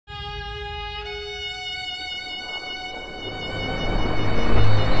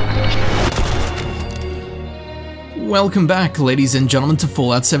Welcome back, ladies and gentlemen, to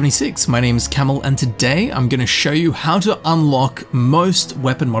Fallout 76. My name is Camel, and today I'm going to show you how to unlock most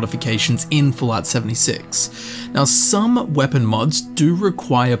weapon modifications in Fallout 76. Now, some weapon mods do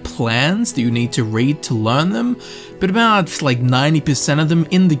require plans that you need to read to learn them, but about like 90% of them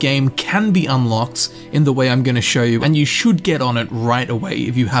in the game can be unlocked in the way I'm going to show you, and you should get on it right away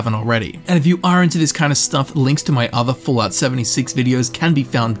if you haven't already. And if you are into this kind of stuff, links to my other Fallout 76 videos can be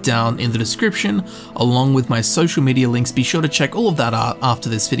found down in the description, along with my social media links. Be sure to check all of that out after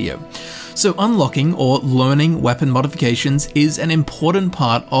this video. So unlocking or learning weapon modifications is an important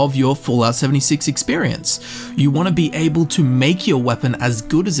part of your Fallout 76 experience. You want to be able to make your weapon as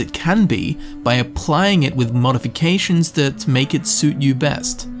good as it can be by applying it with modifications that make it suit you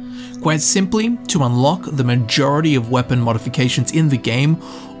best. Quite simply, to unlock the majority of weapon modifications in the game,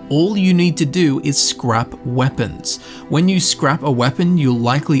 all you need to do is scrap weapons. When you scrap a weapon, you'll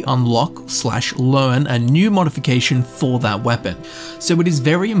likely unlock/learn a new modification for that weapon. So it is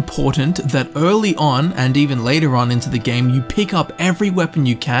very important that early on, and even later on into the game, you pick up every weapon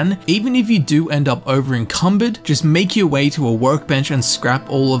you can. Even if you do end up over encumbered, just make your way to a workbench and scrap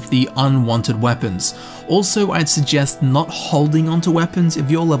all of the unwanted weapons. Also, I'd suggest not holding onto weapons. If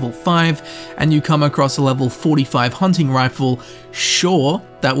you're level 5 and you come across a level 45 hunting rifle, sure,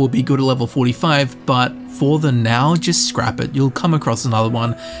 that will be good at level 45, but for the now, just scrap it. You'll come across another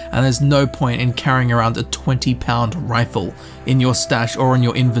one, and there's no point in carrying around a 20-pound rifle in your stash or in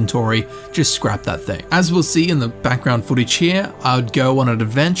your inventory. Just scrap that thing. As we'll see in the background footage here, I would go on an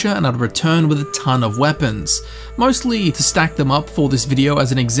adventure and I'd return with a ton of weapons. Mostly to stack them up for this video.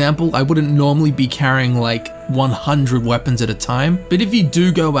 As an example, I wouldn't normally be carrying like 100 weapons at a time, but if you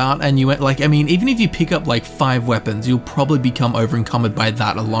do go out and you even if you pick up like 5 weapons, you'll probably become over encumbered by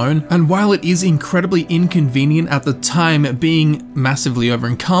that alone. And while it is incredibly inconvenient at the time being massively over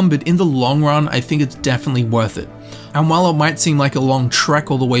encumbered, in the long run I think it's definitely worth it. And while it might seem like a long trek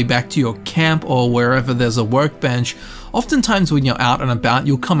all the way back to your camp or wherever there's a workbench, oftentimes when you're out and about,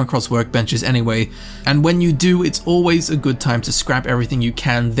 you'll come across workbenches anyway, and when you do, it's always a good time to scrap everything you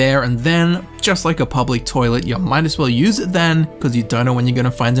can there and then. Just like a public toilet, you might as well use it then, because you don't know when you're going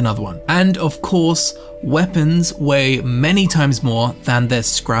to find another one. And of course, weapons weigh many times more than their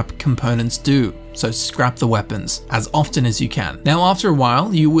scrap components do. So scrap the weapons as often as you can. Now, after a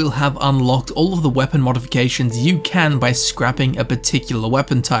while, you will have unlocked all of the weapon modifications you can by scrapping a particular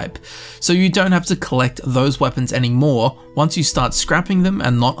weapon type. So you don't have to collect those weapons anymore. Once you start scrapping them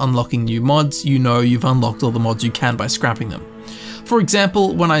and not unlocking new mods, you know you've unlocked all the mods you can by scrapping them. For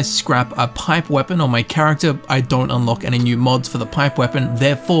example, when I scrap a pipe weapon on my character, I don't unlock any new mods for the pipe weapon.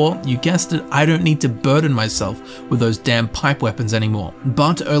 Therefore, you guessed it, I don't need to burden myself with those damn pipe weapons anymore.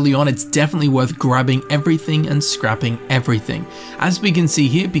 But early on, it's definitely worth grabbing everything and scrapping everything. As we can see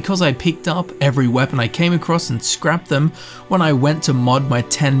here, because I picked up every weapon I came across and scrapped them, when I went to mod my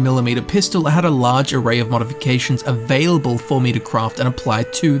 10mm pistol, I had a large array of modifications available for me to craft and apply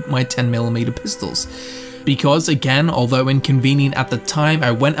to my 10mm pistols. Because again, although inconvenient at the time,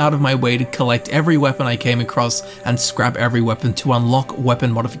 I went out of my way to collect every weapon I came across and scrap every weapon to unlock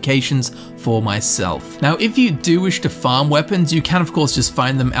weapon modifications for myself. Now, if you do wish to farm weapons, you can of course just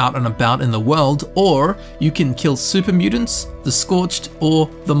find them out and about in the world, or you can kill super mutants, the Scorched, or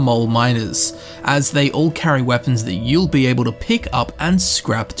the Mole Miners, as they all carry weapons that you'll be able to pick up and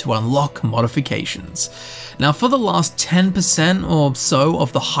scrap to unlock modifications. Now, for the last 10% or so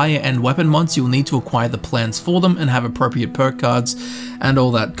of the higher end weapon mods, you'll need to acquire the plans for them and have appropriate perk cards and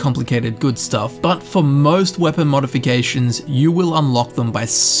all that complicated good stuff. But for most weapon modifications, you will unlock them by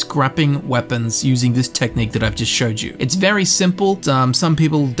scrapping weapons using this technique that I've just showed you. It's very simple. Some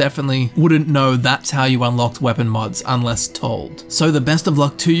people definitely wouldn't know that's how you unlocked weapon mods unless told. So the best of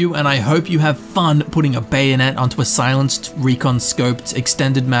luck to you, and I hope you have fun putting a bayonet onto a silenced, recon scoped,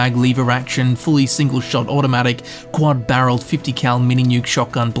 extended mag, lever action, fully single shot automatic, quad barreled 50 cal mini nuke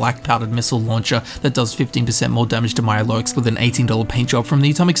shotgun black powdered missile launcher that does 15% more damage to Mirelurks with an $18 paint job from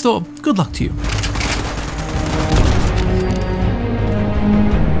the Atomic Store. Good luck to you.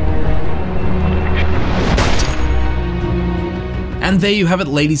 And there you have it,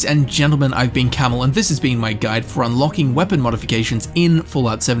 ladies and gentlemen. I've been Camel, and this has been my guide for unlocking weapon modifications in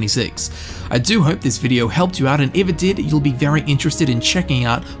Fallout 76. I do hope this video helped you out, and if it did, you'll be very interested in checking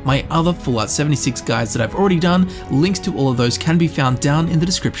out my other Fallout 76 guides that I've already done. Links to all of those can be found down in the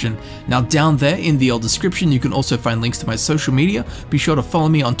description. Now, down there in the old description, you can also find links to my social media. Be sure to follow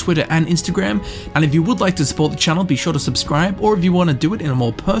me on Twitter and Instagram, and if you would like to support the channel, be sure to subscribe, or if you want to do it in a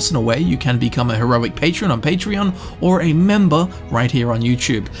more personal way, you can become a heroic patron on Patreon or a member right right here on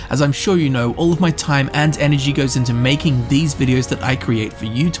YouTube. As I'm sure you know, all of my time and energy goes into making these videos that I create for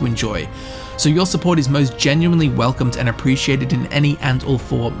you to enjoy. So your support is most genuinely welcomed and appreciated in any and all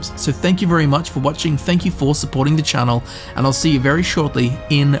forms. So thank you very much for watching, thank you for supporting the channel, and I'll see you very shortly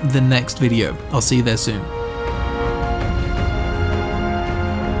in the next video. I'll see you there soon.